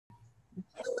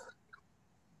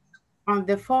on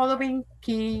the following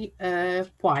key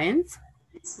points.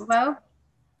 Well,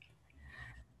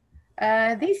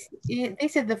 this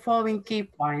is the following key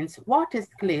points. What is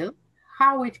CLIL?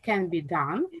 How it can be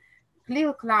done?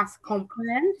 CLIL class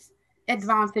components,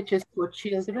 advantages for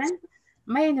children,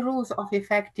 main rules of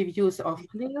effective use of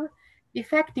CLIL,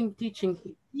 effective teaching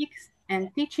techniques,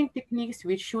 and teaching techniques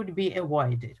which should be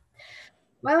avoided.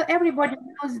 Well, everybody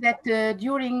knows that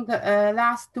during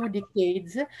last 2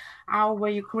 decades, our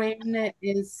Ukraine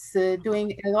is doing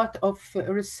a lot of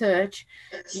research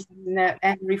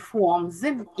and reforms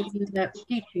in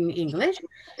teaching English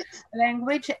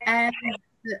language. And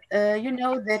you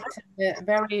know that a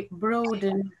very broad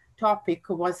topic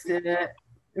was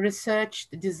researched,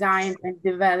 designed, and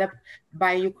developed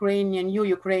by new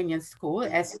Ukrainian school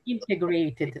as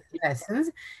integrated lessons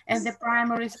in the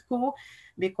primary school,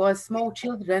 because small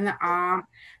children are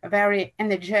very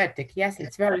energetic. Yes,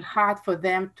 it's very hard for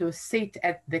them to sit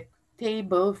at the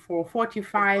table for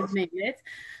 45 minutes.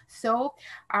 So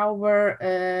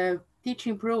our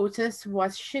teaching process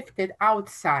was shifted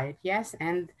outside, yes,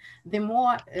 and the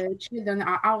more children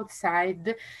are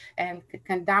outside and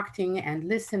conducting and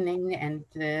listening and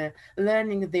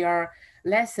learning their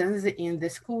lessons in the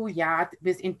schoolyard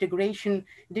with integration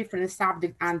different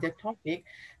subject and the topic,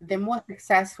 the more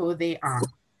successful they are.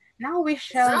 Now we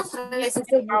shall direct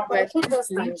our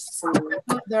attention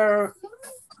to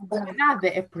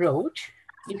another approach.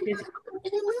 It is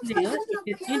CLIL,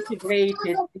 it is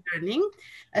integrated learning.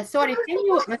 Sorry, can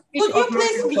you switch Could you off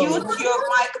please microphone? mute your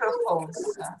microphones?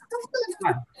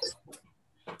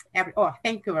 Oh,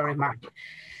 thank you very much.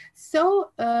 So,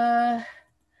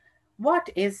 what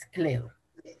is CLIL?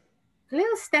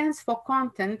 CLIL stands for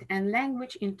Content and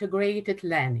Language Integrated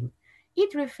Learning.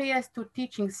 It refers to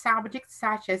teaching subjects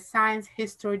such as science,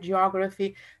 history,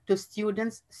 geography to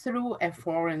students through a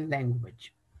foreign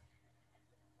language.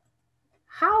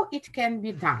 How it can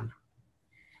be done?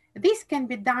 This can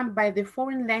be done by the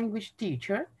foreign language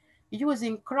teacher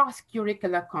using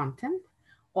cross-curricular content,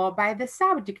 or by the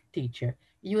subject teacher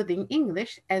using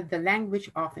English as the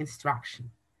language of instruction.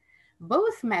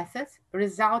 Both methods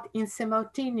result in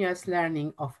simultaneous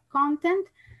learning of content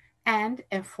and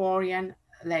a foreign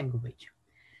language.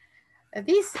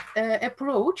 This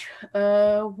approach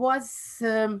was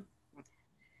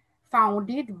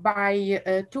founded by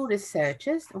 2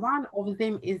 researchers. One of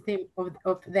them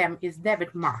is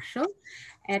David Marshall,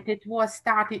 and it was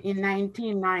started in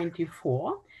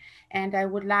 1994. And I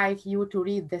would like you to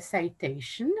read the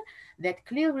citation that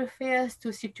CLIL refers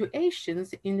to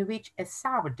situations in which a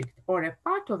subject or a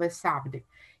part of a subject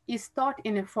is taught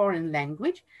in a foreign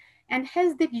language and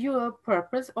has the dual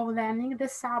purpose of learning the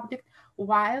subject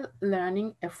while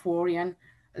learning a foreign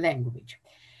language.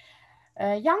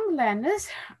 Young learners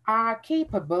are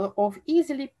capable of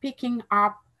easily picking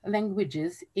up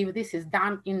languages if this is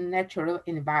done in natural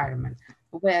environment,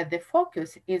 where the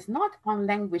focus is not on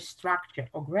language structure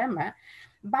or grammar,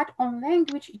 but on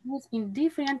language used in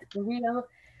different real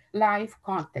life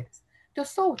contexts to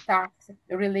solve tasks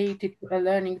related to a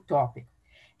learning topic.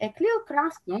 A CLIL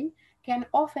classroom can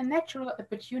offer natural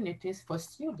opportunities for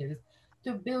students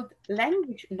to build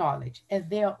language knowledge at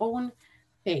their own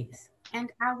pace.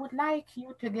 And I would like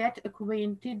you to get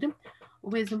acquainted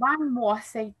with one more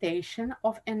citation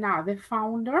of another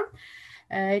founder.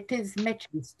 It is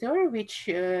Manchester, which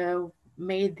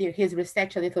made his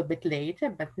research a little bit later,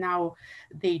 but now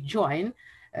they join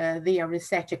their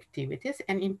research activities.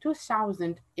 And in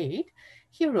 2008,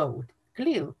 he wrote,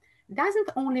 CLIL doesn't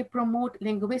only promote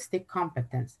linguistic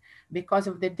competence because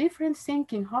of the different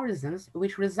thinking horizons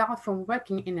which result from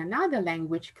working in another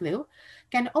language. CLIL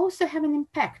can also have an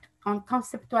impact on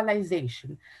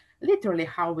conceptualization, literally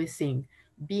how we think.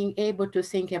 Being able to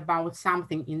think about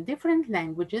something in different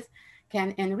languages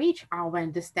can enrich our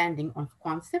understanding of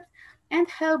concepts and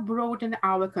help broaden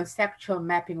our conceptual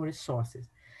mapping resources.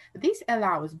 This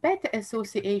allows better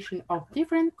association of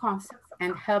different concepts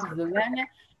and helps the learner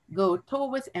go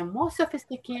towards a more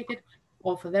sophisticated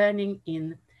of learning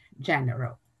in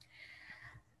general.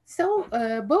 So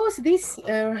both these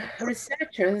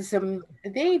researchers,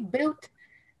 they built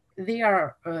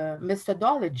their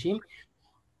methodology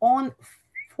on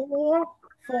 4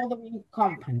 following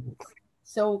components.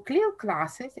 So CLIL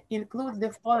classes include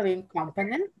the following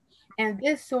components and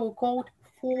the so-called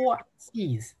 4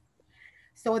 C's.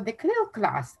 So the CLIL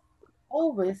class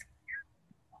always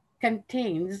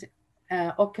contains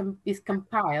is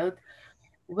compiled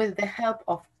with the help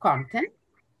of content,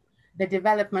 the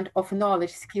development of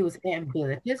knowledge, skills, and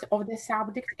abilities of the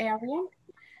subject area.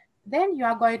 Then you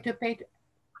are going to pay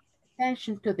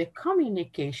attention to the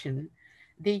communication,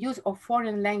 the use of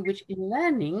foreign language in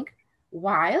learning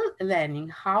while learning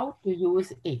how to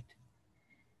use it.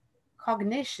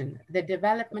 Cognition, the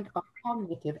development of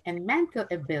cognitive and mental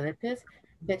abilities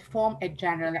that form a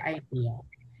general idea.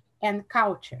 And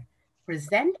culture,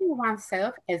 presenting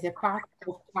oneself as a part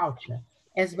of culture,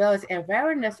 as well as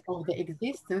awareness of the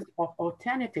existence of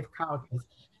alternative cultures,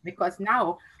 because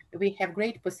now we have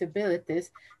great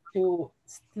possibilities to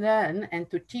learn and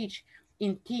to teach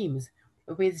in teams,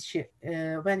 which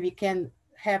when we can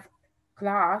have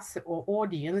class or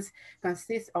audience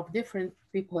consists of different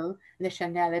people,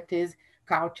 nationalities,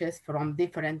 cultures from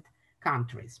different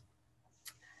countries.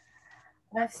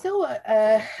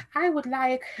 I would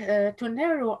like to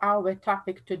narrow our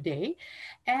topic today,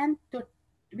 and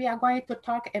we are going to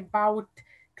talk about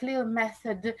CLIL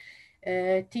method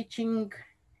teaching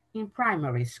in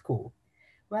primary school.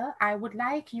 Well, I would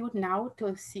like you now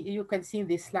to see, you can see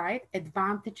this slide,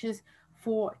 advantages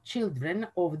for children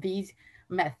of these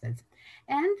methods.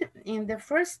 And in the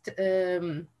first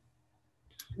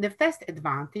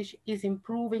advantage is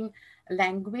improving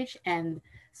language and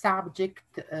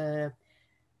subject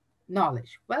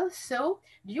knowledge. Well, so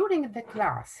during the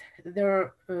class,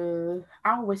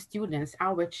 our students,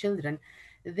 our children,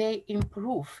 they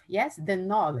improve, yes, the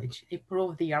knowledge,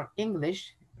 improve their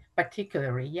English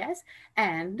particularly, yes.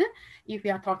 And if we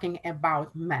are talking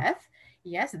about math,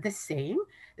 yes, the same.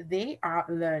 They are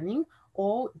learning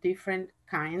all different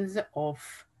kinds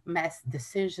of math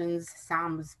decisions,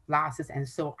 sums, pluses, and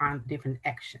so on, different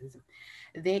actions.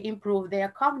 They improve their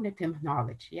cognitive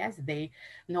knowledge. Yes, they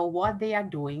know what they are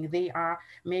doing. They are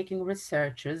making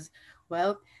researches.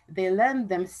 Well, they learn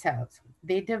themselves.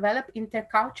 They develop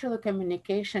intercultural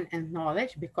communication and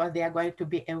knowledge because they are going to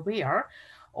be aware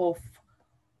of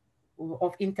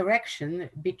interaction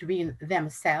between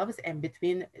themselves and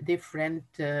between different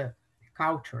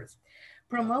cultures.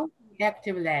 Promoting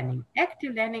active learning.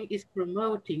 Active learning is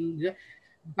promoting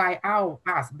by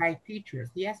us, by teachers.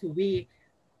 Yes, we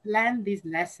plan these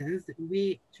lessons,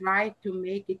 we try to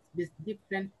make it with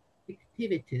different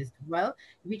activities, well,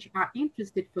 which are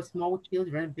interested for small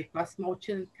children because small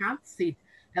children can't sit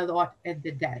a lot at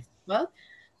the desk. Well,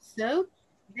 so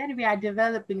then we are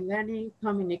developing learning,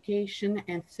 communication,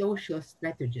 and social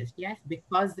strategies. Yes,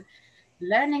 because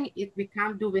learning it we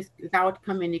can't do without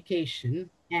communication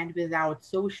and without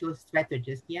social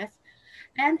strategies. Yes,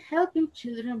 and helping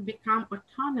children become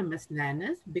autonomous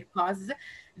learners because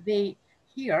they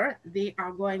here they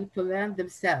are going to learn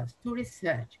themselves to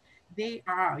research.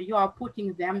 You are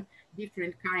putting them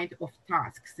different kind of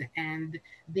tasks and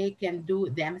they can do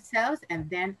themselves and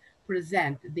then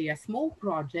present their small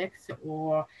projects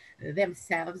or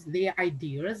themselves their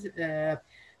ideas,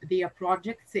 their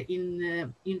projects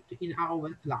in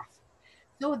our class.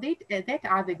 So that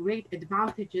are the great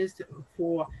advantages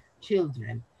for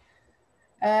children.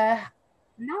 uh,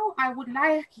 Now I would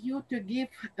like you to give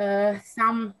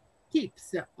some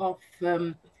tips of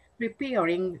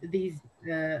preparing these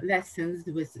lessons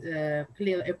with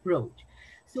CLIL approach.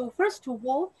 So first of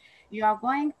all, you are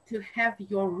going to have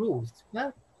your rules,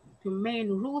 well, the main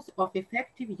rules of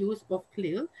effective use of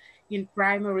CLIL in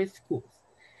primary schools.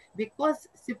 Because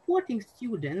supporting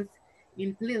students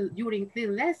in CLIL, during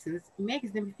CLIL lessons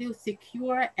makes them feel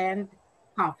secure and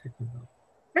comfortable.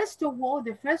 First of all,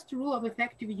 the first rule of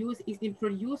effective use is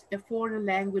introduce a foreign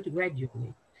language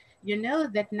gradually. You know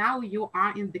that now you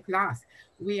are in the class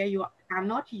where you are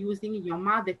not using your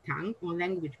mother tongue or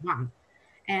language one.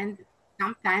 And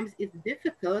sometimes it's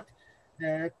difficult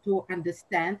to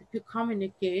understand, to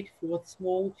communicate for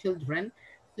small children.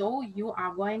 So you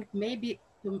are going maybe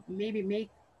make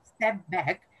step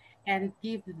back and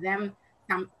give them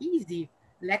some easy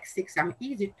lexic, some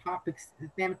easy topics,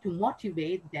 them to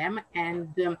motivate them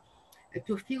and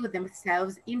to feel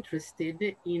themselves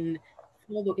interested in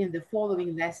the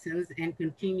following lessons and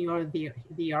continue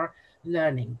their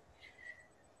learning.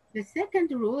 The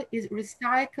second rule is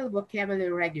recycle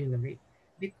vocabulary regularly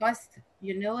because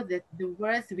you know that the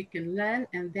words we can learn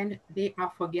and then they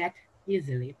are forget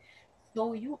easily.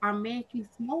 So you are making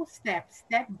small steps,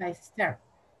 step by step,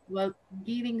 while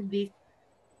giving this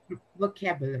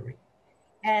vocabulary.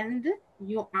 And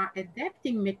you are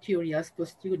adapting materials for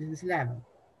students' level.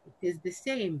 It is the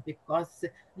same because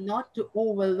not to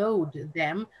overload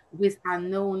them with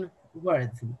unknown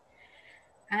words.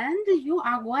 And you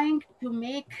are going to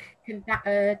make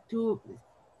to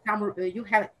some you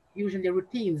have usually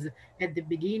routines at the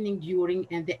beginning, during,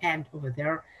 and the end of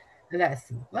their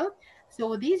lesson. Well,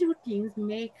 so these routines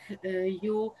make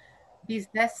you this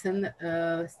lesson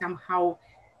somehow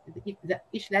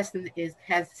each lesson is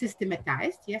has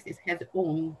systematized. Yes, it has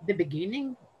own the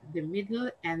beginning, the middle,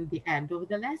 and the end of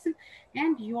the lesson.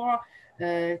 And your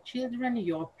children,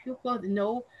 your pupils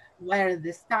know where is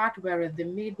the start, where is the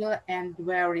middle, and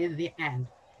where is the end.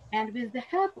 And with the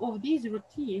help of these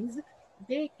routines,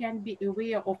 they can be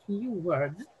aware of new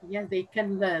words. Yes, they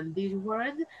can learn these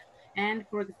words. And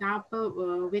for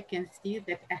example, we can see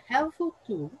that a helpful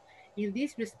tool in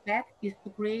this respect is to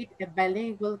create a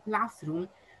bilingual classroom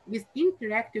with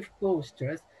interactive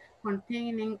posters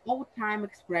containing old-time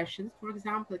expressions, for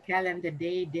example, calendar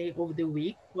day, day of the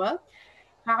week, well,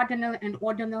 cardinal and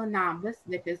ordinal numbers,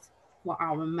 that is for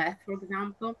our math, for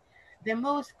example, the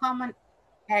most common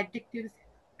adjectives,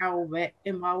 our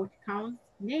amount counts,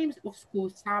 names of school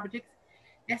subjects,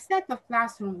 a set of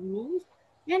classroom rules,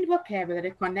 and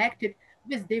vocabulary connected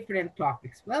with different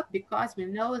topics. Well, because we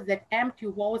know that empty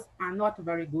walls are not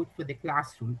very good for the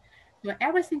classroom. So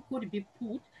everything could be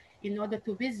put in order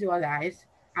to visualize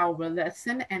our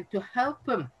lesson and to help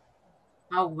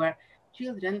our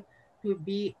children to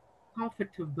be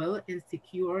comfortable and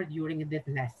secure during the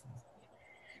lessons.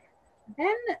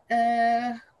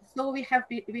 Then, so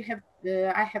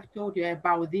I have told you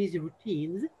about these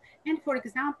routines. And for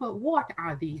example, what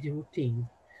are these routines?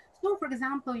 So, for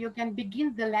example, you can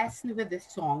begin the lesson with a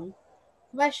song,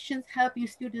 questions helping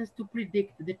students to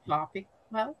predict the topic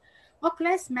well, or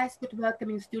class mascot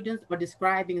welcoming students or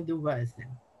describing the lesson.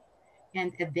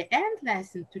 And at the end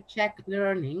lesson, to check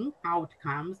learning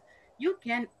outcomes, you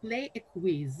can play a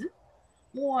quiz,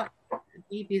 or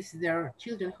maybe it's their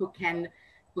children who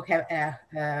have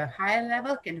a higher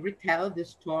level can retell the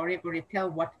story or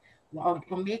retell or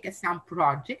make some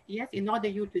project, yes, in order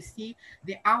you to see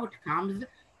the outcomes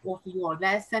of your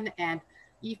lesson and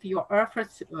if your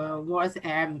efforts was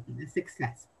a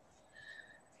success.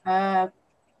 Uh,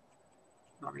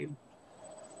 Sorry.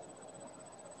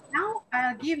 Now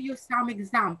I'll give you some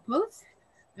examples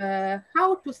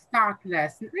how to start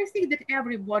lesson. I think that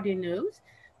everybody knows,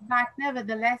 but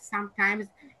nevertheless, sometimes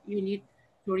you need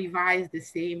to revise the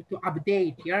same to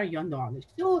update your knowledge.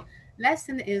 So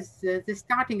lesson is, the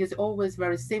starting is always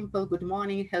very simple. Good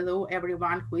morning, hello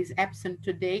everyone who is absent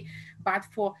today. But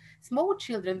for small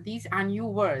children, these are new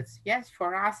words. Yes,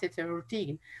 for us it's a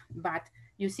routine, but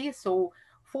you see, so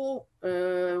four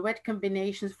word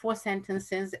combinations, four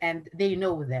sentences, and they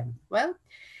know them. Well,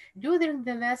 during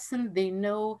the lesson, they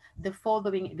know the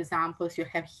following examples. You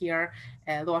have here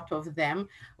a lot of them.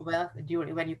 Well,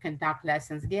 during when you conduct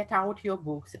lessons, get out your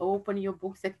books, open your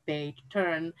books at page,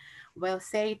 turn, well,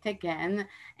 say it again,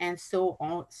 and so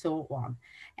on, so on.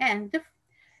 And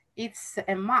it's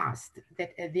a must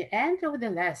that at the end of the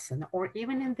lesson or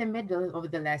even in the middle of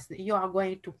the lesson, you are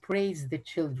going to praise the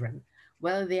children.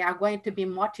 Well, they are going to be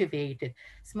motivated.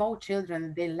 Small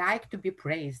children, they like to be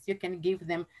praised. You can give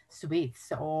them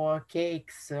sweets or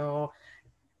cakes or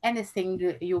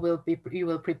anything you will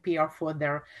prepare for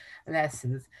their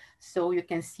lessons. So you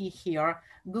can see here,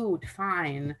 good,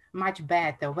 fine, much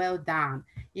better, well done.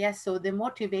 Yes, so the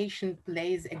motivation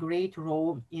plays a great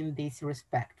role in this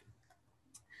respect.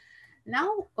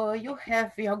 Now you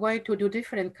are going to do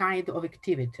different kind of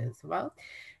activities. Well,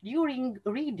 during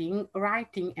reading,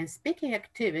 writing, and speaking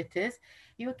activities,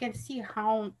 you can see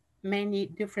how many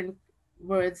different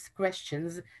words,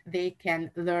 questions they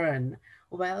can learn.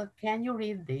 Well, can you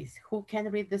read this? Who can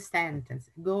read the sentence?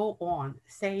 Go on,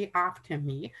 say after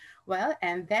me. Well,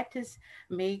 and that is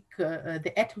make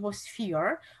the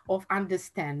atmosphere of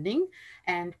understanding,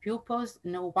 and pupils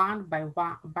know one by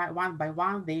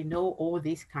one, they know all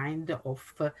these kind of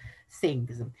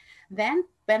things. Then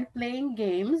when playing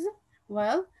games,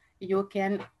 well, you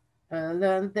can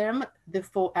learn them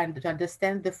and to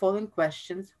understand the following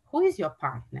questions. Who is your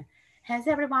partner? Has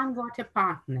everyone got a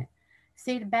partner?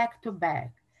 Sit back to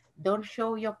back. Don't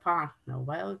show your partner.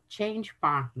 Well, change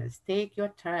partners. Take your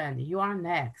turn. You are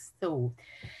next. So,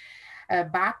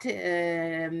 but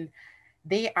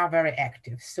they are very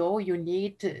active. So you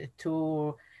need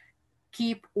to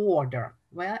keep order.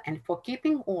 Well, and for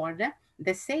keeping order,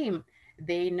 the same.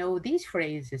 They know these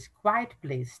phrases: quiet,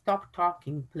 please, stop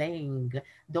talking, playing,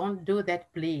 don't do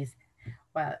that, please.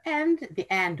 Well, and the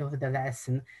end of the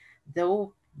lesson,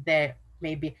 though there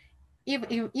maybe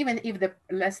even if the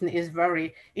lesson is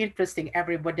very interesting,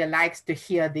 everybody likes to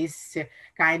hear these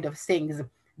kind of things.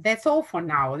 That's all for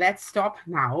now. Let's stop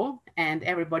now. And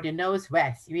everybody knows,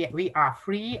 yes, we are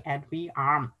free and we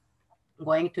are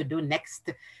going to do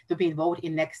next, to be involved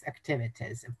in next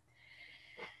activities.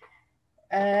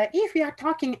 If we are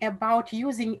talking about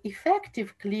using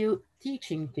effective CLIL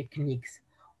teaching techniques,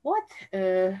 what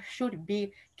should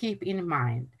be keep in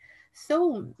mind?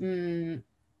 So,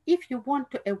 if you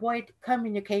want to avoid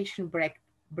communication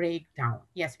breakdown.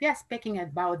 Yes, we are speaking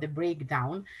about the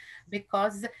breakdown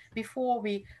because before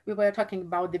we were talking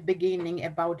about the beginning,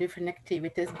 about different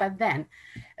activities, but then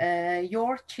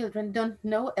your children don't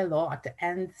know a lot,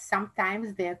 and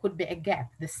sometimes there could be a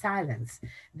gap, the silence.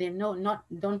 They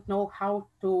don't know how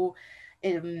to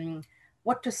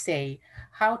what to say,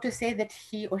 how to say that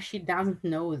he or she doesn't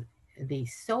know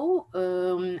this. So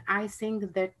I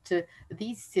think that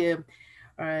these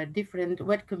different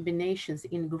word combinations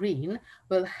in green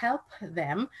will help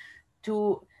them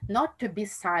to not to be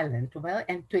silent, well,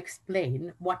 and to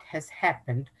explain what has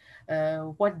happened,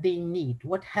 what they need,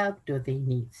 what help do they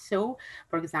need. So,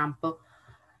 for example,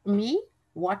 me,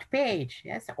 what page?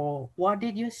 Yes, or what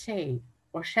did you say?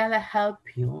 Or shall I help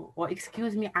you? Or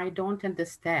excuse me, I don't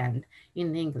understand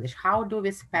in English. How do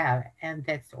we spell? And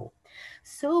that's all.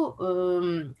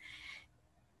 So,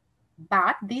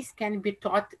 but this can be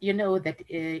taught, you know, that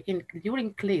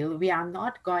during CLIL, we are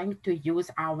not going to use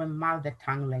our mother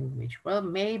tongue language. Well,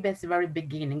 maybe it's very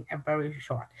beginning and very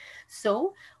short.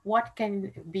 So what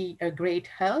can be a great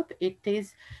help? It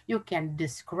is you can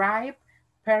describe,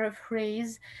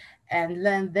 paraphrase, and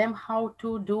learn them how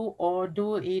to do or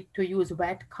do it to use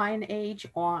wet coinage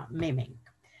or miming.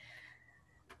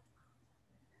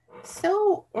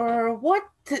 So what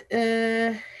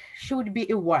should be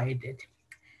avoided?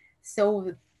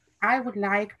 So I would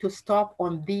like to stop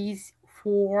on these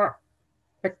four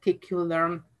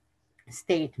particular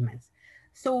statements.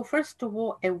 So first of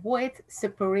all, avoid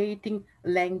separating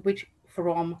language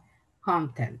from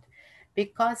content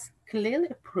because CLIL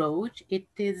approach, it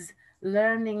is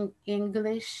learning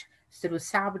English through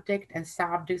subject and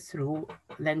subject through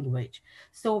language.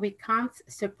 So we can't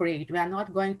separate. We are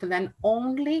not going to learn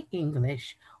only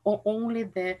English or only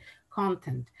the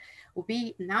content.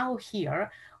 We now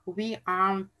here, we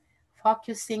are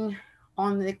focusing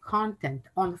on the content,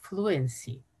 on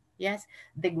fluency. Yes,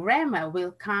 the grammar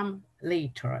will come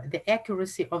later. The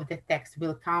accuracy of the text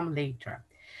will come later.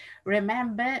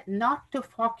 Remember not to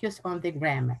focus on the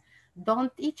grammar.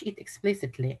 Don't teach it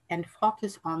explicitly and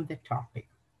focus on the topic.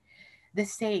 The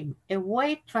same,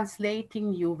 avoid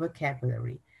translating new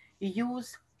vocabulary.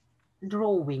 Use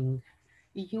drawing,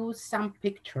 use some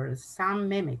pictures, some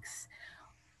mimics,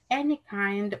 any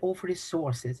kind of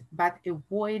resources, but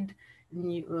avoid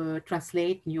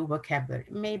translate new vocabulary.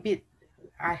 Maybe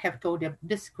I have told a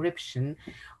description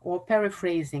or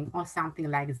paraphrasing or something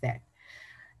like that.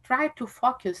 Try to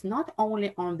focus not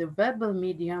only on the verbal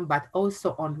medium, but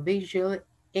also on visual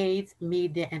aids,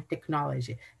 media, and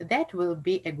technology. That will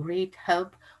be a great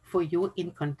help for you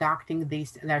in conducting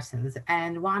these lessons.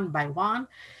 And one by one,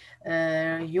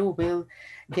 you will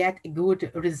get a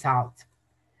good result.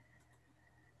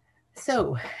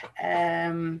 So,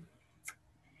 I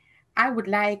would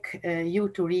like you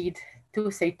to read two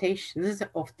citations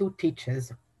of two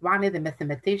teachers. One is a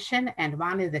mathematician and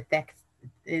one is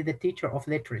the teacher of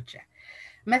literature.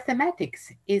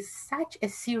 Mathematics is such a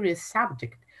serious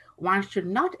subject. One should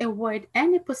not avoid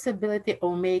any possibility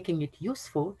of making it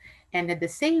useful and at the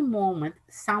same moment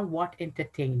somewhat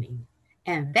entertaining.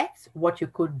 And that's what you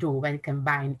could do when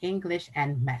combine English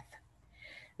and math.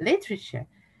 Literature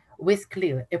with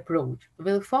clear approach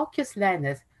will focus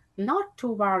learners not to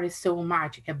worry so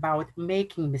much about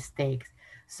making mistakes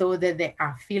so that they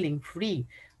are feeling free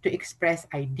to express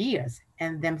ideas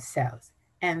and themselves.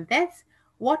 And that's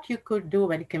what you could do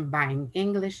when combining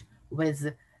English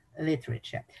with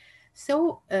literature.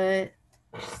 So,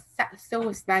 so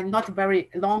it's not a very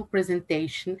long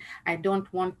presentation. I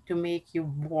don't want to make you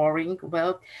boring.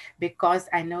 Well, because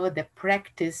I know the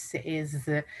practice is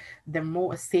the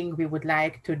more thing we would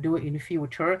like to do in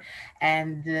future.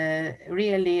 And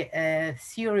really, a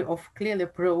theory of CLIL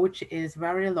approach is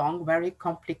very long, very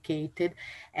complicated,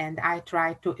 and I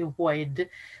try to avoid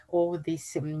all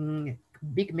this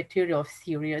big material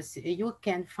series. You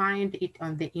can find it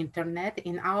on the internet.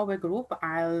 In our group,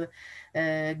 I'll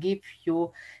give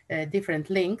you different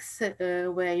links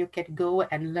where you can go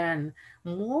and learn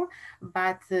more.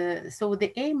 But so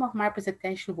the aim of my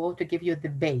presentation was to give you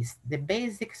the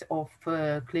basics of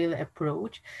CLIL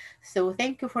approach. So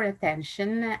thank you for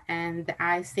attention. And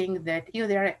I think that if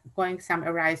there are going some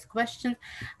arise questions,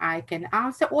 I can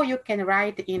answer, or you can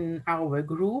write in our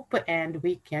group and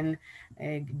we can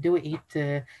do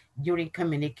it during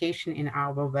communication in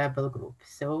our verbal group.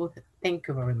 So thank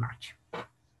you very much.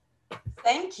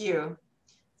 Thank you.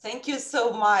 Thank you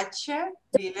so much,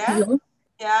 Lilia.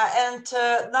 Yeah, and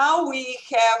now we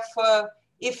have,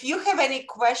 if you have any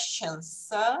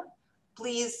questions,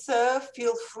 please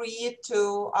feel free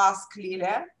to ask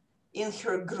Lilia in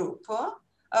her group.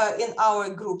 in our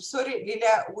group. Sorry,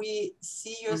 Lilia, we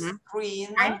see your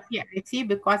screen. I see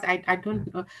because I don't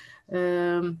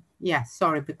yeah,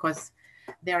 sorry, because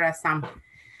there are some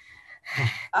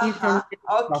internet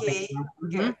okay,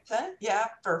 good. Yeah,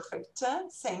 perfect.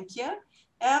 Thank you.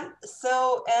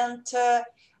 So,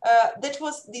 that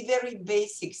was the very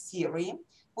basic theory.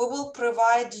 We will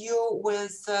provide you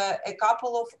with a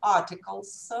couple of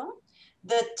articles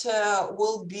that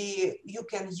will be, you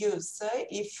can use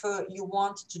if you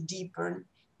want to deepen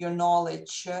your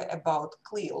knowledge about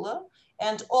CLIL.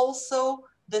 And also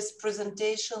this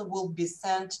presentation will be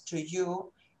sent to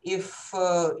you if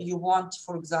you want,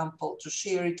 for example, to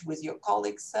share it with your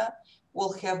colleagues.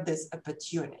 Will have this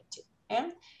opportunity.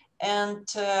 And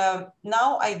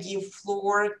now I give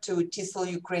floor to TESOL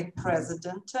Ukraine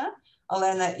President,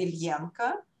 Elena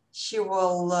Ilyenko. She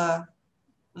will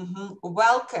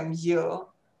welcome you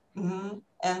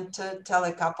and tell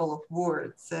a couple of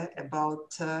words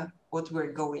about what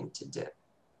we're going to do.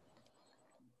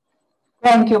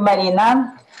 Thank you,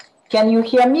 Marina. Can you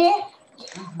hear me?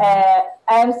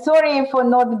 I'm sorry for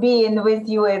not being with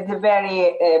you at the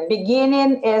very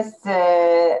beginning, as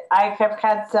I have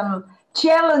had some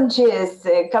challenges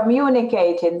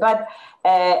communicating, but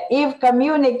if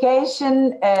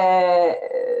communication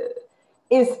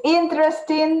is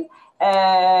interesting,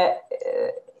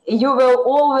 you will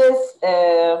always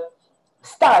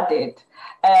start it.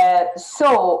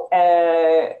 So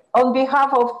on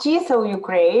behalf of TESOL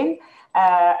Ukraine,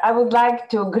 I would like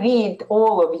to greet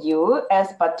all of you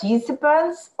as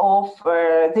participants of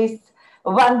this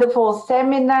wonderful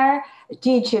seminar,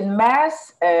 Teaching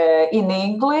Math in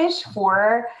English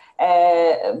for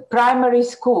primary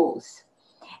schools.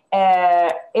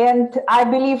 And I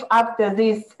believe after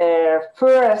this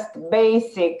first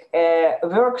basic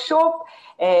workshop,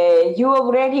 you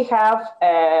already have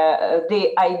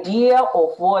the idea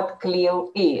of what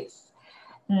CLIL is.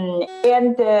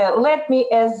 And let me,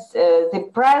 as the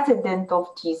president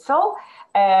of TESOL,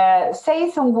 say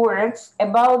some words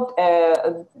about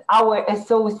our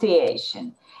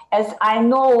association. As I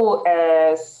know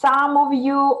some of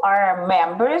you are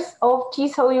members of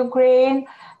TESOL Ukraine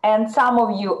and some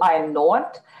of you are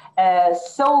not.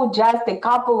 So just a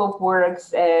couple of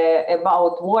words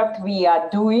about what we are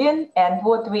doing and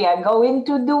what we are going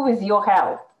to do with your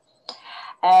help.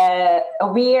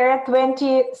 We are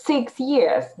 26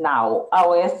 years now.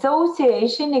 Our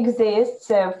association exists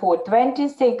for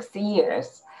 26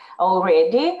 years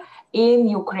already in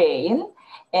Ukraine.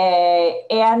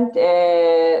 And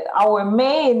our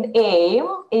main aim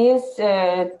is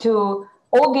to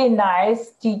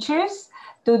organize teachers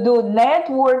to do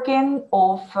networking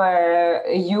of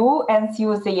you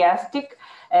enthusiastic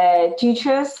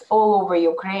teachers all over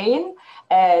Ukraine,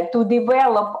 to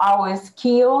develop our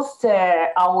skills,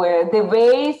 the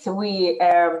ways we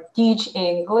teach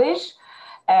English,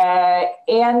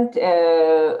 and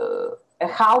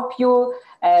help you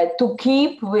to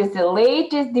keep with the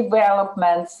latest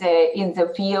developments in the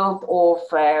field of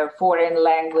foreign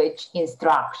language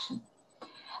instruction.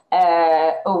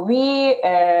 We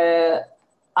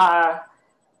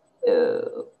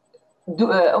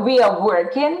are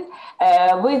working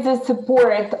with the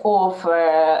support of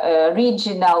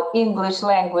Regional English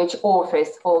Language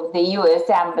Office of the U.S.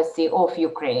 Embassy of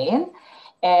Ukraine.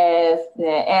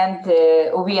 And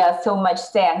we are so much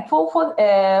thankful for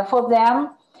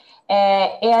them.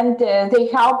 And they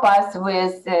help us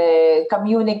with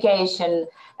communication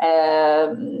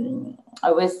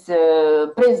with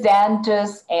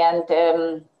presenters and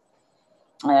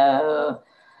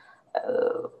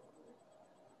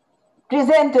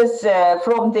presenters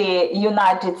from the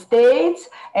United States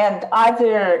and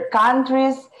other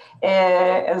countries.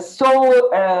 So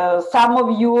some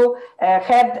of you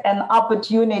had an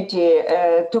opportunity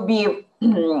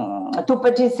to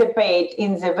participate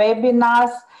in the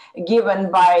webinars given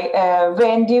by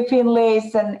Wendy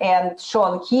Finlayson and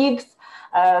Sean Higgs.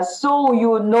 So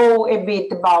you know a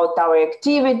bit about our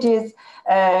activities.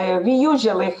 We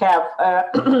usually have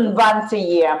once a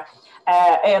year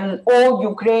an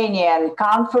all-Ukrainian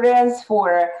conference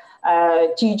for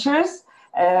teachers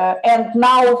and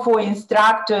now for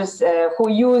instructors who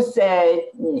use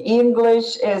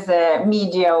English as a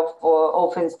media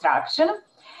of instruction,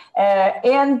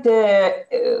 and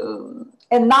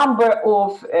a number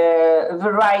of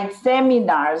varied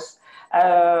seminars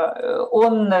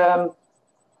on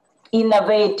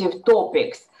innovative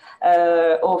topics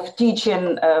of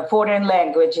teaching foreign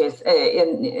languages,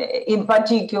 in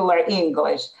particular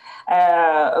English,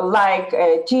 like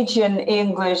teaching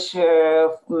English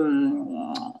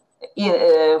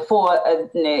for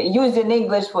using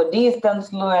English for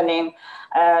distance learning,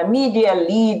 media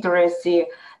literacy,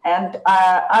 and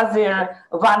other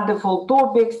wonderful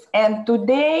topics. And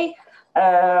today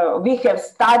we have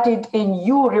started a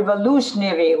new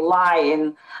revolutionary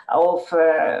line of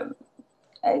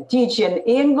teaching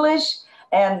English,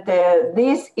 and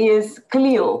this is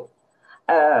CLIL,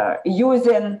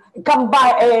 using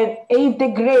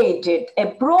integrated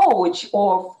approach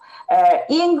of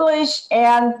English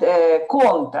and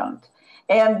content.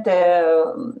 And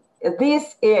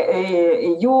this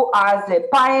you are the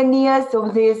pioneers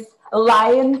of this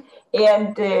line,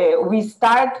 and we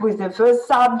start with the first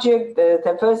subject.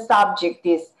 The first subject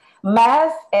is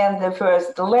math, and the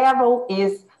first level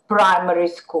is primary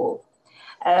school.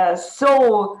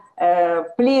 So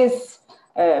please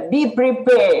be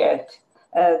prepared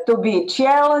to be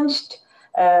challenged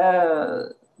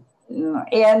and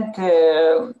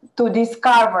to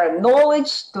discover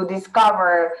knowledge, to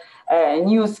discover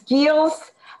new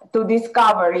skills, to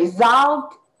discover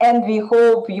results, and we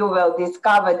hope you will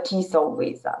discover TESOL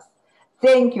with us.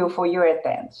 Thank you for your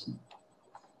attention.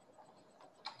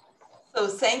 So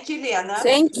thank you, Lena.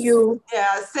 Thank you.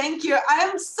 Yeah, thank you. I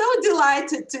am so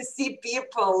delighted to see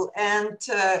people, and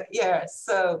yeah,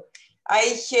 so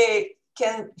I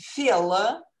can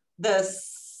feel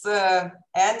this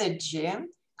energy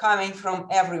coming from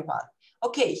everyone.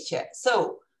 Okay,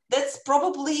 so that's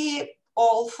probably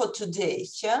all for today.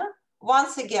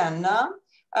 Once again,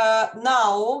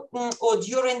 now or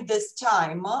during this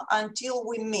time until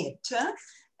we meet,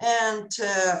 and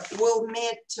we'll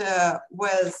meet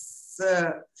with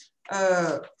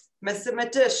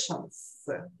mathematicians,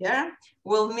 yeah,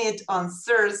 we'll meet on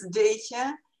Thursday,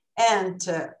 and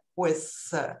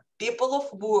with people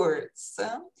of words,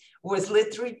 with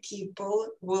literary people,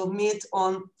 we'll meet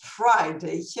on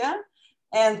Friday,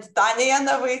 and Tanya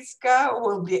Novitska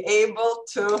will be able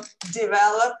to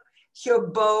develop her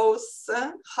both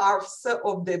halves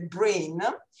of the brain.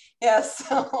 Yes,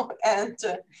 and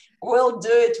we'll do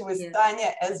it with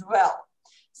Tanya as well.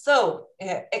 So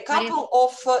a couple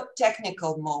of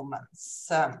technical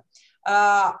moments.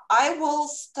 I will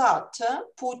start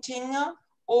putting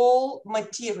all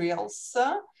materials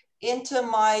into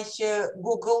my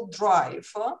Google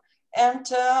Drive, and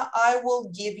I will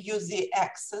give you the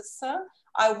access.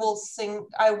 I will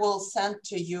send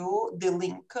to you the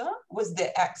link with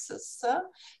the access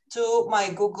to my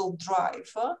Google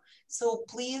Drive. So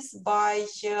please, by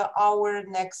our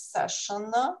next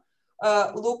session,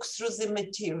 look through the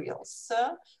materials.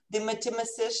 The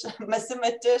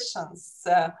mathematicians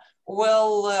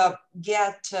will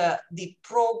get the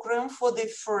program for the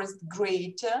first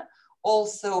grade.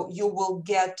 Also, you will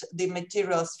get the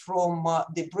materials from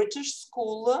the British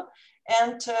school,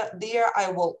 and there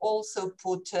I will also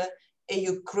put a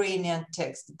Ukrainian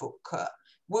textbook.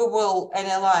 We will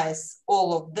analyze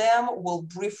all of them. We'll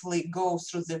briefly go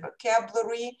through the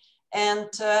vocabulary, and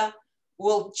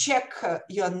we'll check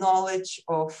your knowledge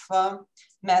of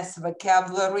math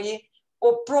vocabulary,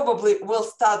 or probably we'll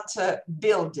start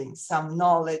building some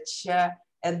knowledge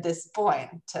at this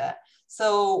point.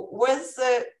 So with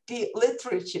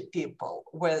literature people,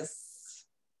 with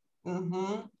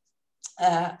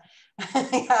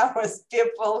with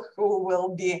people who will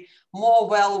be more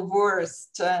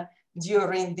well-versed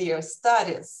during their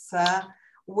studies,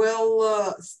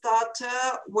 we'll start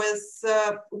with,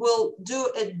 we'll do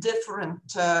a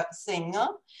different thing.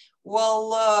 We'll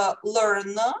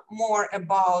learn more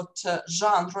about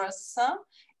genres,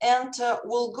 and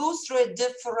we'll go through a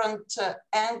different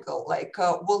angle, like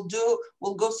we'll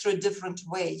go through a different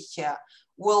way here.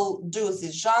 We'll do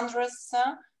the genres,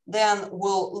 then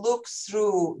we'll look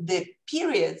through the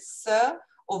periods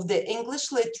of the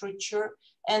English literature,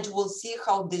 and we'll see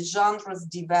how the genres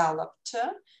developed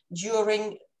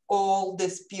during all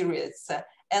these periods.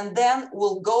 And then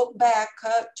we'll go back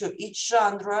to each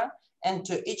genre and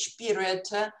to each period,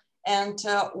 and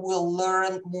we'll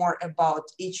learn more about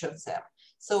each of them.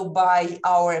 So by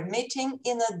our meeting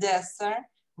in Odessa,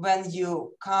 when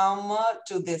you come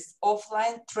to this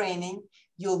offline training,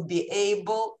 you'll be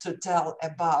able to tell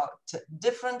about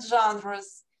different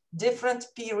genres, different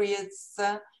periods,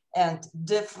 and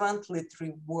different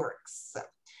literary works.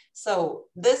 So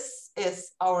this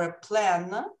is our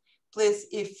plan. Please,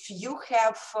 if you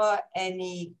have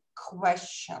any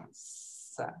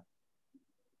questions.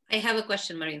 I have a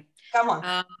question, Marie. Come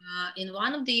on. In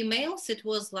one of the emails, it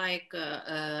was like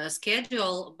a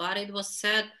schedule, but it was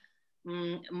said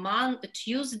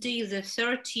Tuesday the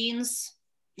 13th.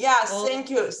 Yeah, thank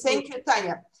you,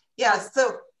 Tanya. Yeah,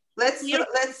 so let's. Tuesday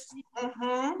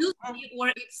or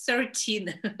it's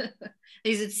 13.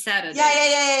 Is it Saturday?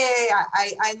 Yeah.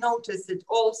 I noticed it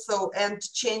also and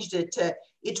changed it.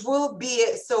 It will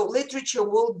be, so literature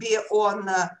will be on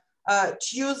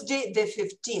Tuesday the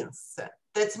 15th.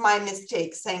 That's my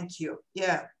mistake. Thank you.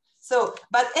 Yeah. So,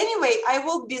 but anyway, I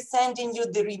will be sending you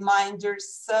the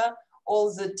reminders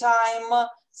all the time.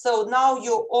 So now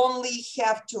you only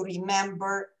have to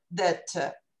remember that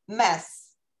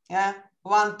math, yeah,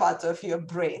 one part of your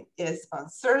brain is on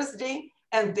Thursday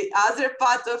and the other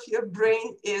part of your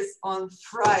brain is on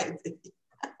Friday.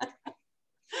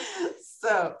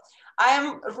 So I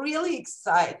am really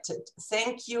excited.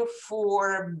 Thank you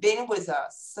for being with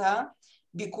us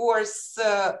because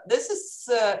this is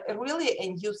really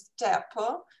a new step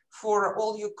for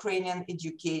all Ukrainian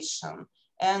education.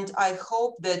 And I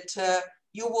hope that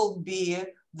you will be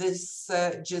this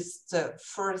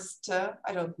first,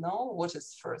 I don't know what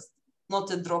is first,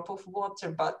 not a drop of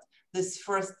water, but this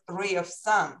first ray of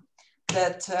sun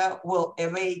that will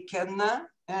awaken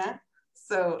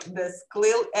so this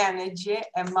CLIL energy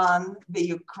among the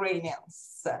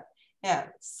Ukrainians. Yeah,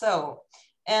 so,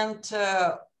 and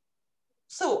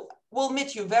so we'll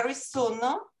meet you very soon.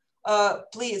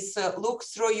 Please look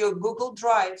through your Google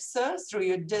Drives, through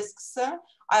your disks.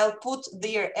 I'll put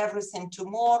there everything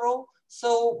tomorrow.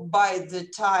 So by the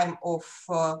time of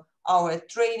our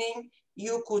training,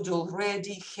 you could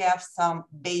already have some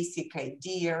basic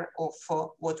idea of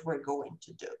what we're going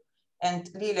to do. And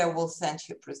Lilia will send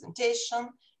you a presentation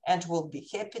and we'll be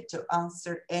happy to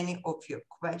answer any of your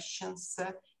questions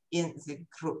in the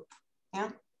group.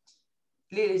 Yeah?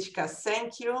 Lilichka,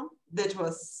 thank you. That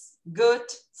was good,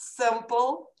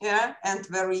 simple, yeah, and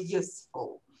very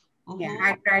useful. Yeah,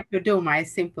 I try to do my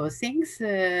simple things.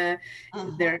 The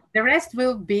rest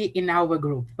will be in our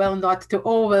group. Well, not to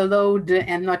overload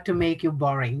and not to make you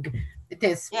boring. It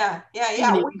is. Yeah.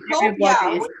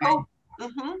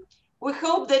 We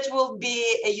hope that will be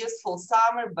a useful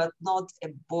summer, but not a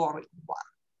boring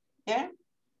one. Yeah.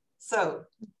 So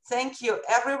thank you,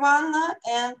 everyone,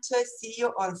 and see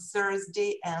you on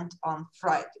Thursday and on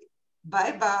Friday.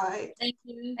 Bye-bye. Thank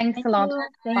you. Thanks a lot.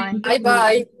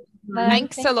 Bye-bye.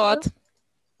 Thanks a lot.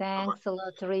 Thanks a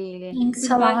lot, really. Thanks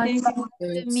a lot.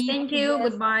 Thank you.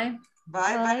 Goodbye.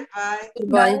 Bye.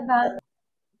 Goodbye.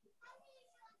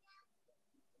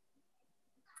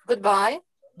 Goodbye.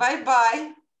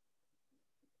 Bye-bye.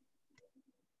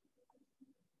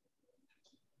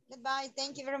 Goodbye.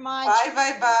 Thank you very much.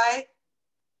 Bye.